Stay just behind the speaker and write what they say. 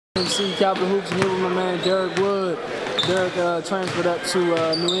MC Capital Hoops, and here with my man Darrick Wood. Darrick transferred up to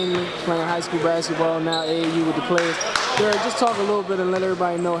New England, playing high school basketball, now AAU with the Playaz. Darrick, just talk a little bit and let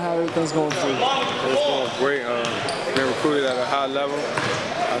everybody know how everything's going for you. It's going great. Been recruited at a high level.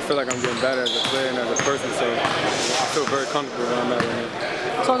 I feel like I'm getting better as a player and as a person, so I feel very comfortable where I'm at right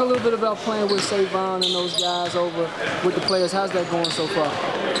now. Talk a little bit about playing with Savon and those guys over with the Playaz. How's that going so far?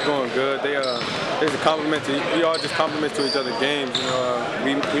 It's going good. There's a compliment to, we all just compliment to each other games. You know,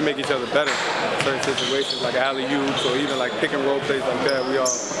 we make each other better in certain situations like alley-oops or even like pick and roll plays like that. We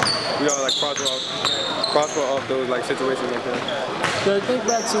all like prosper off those like situations like that. So think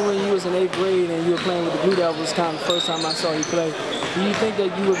back to when you was in 8th grade and you were playing with the Blue Devils, kind of the first time I saw you play. Do you think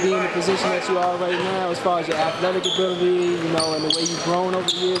that you would be in the position that you are right now as far as your athletic ability, you know, and the way you've grown over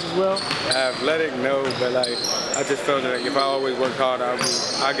the years as well? Athletic, no, but like I just felt that if I always work hard, I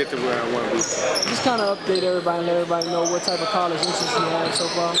get to where I want to be. Just kind of update everybody and let everybody know what type of college interest you have so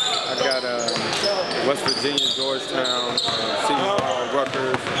far. I got West Virginia, Georgetown, Seton Hall,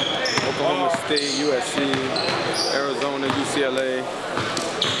 Rutgers, Oklahoma State, USC, Arizona, UCLA,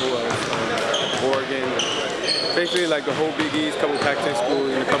 Oregon. Basically like the whole Big East, couple Pac-10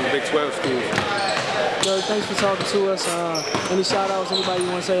 schools, and a couple Big 12 schools. Darrick, thanks for talking to us. Any shout-outs, anybody you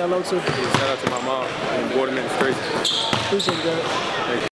want to say hello to? Shout out to my mom and board administration. Appreciate it, Darrick.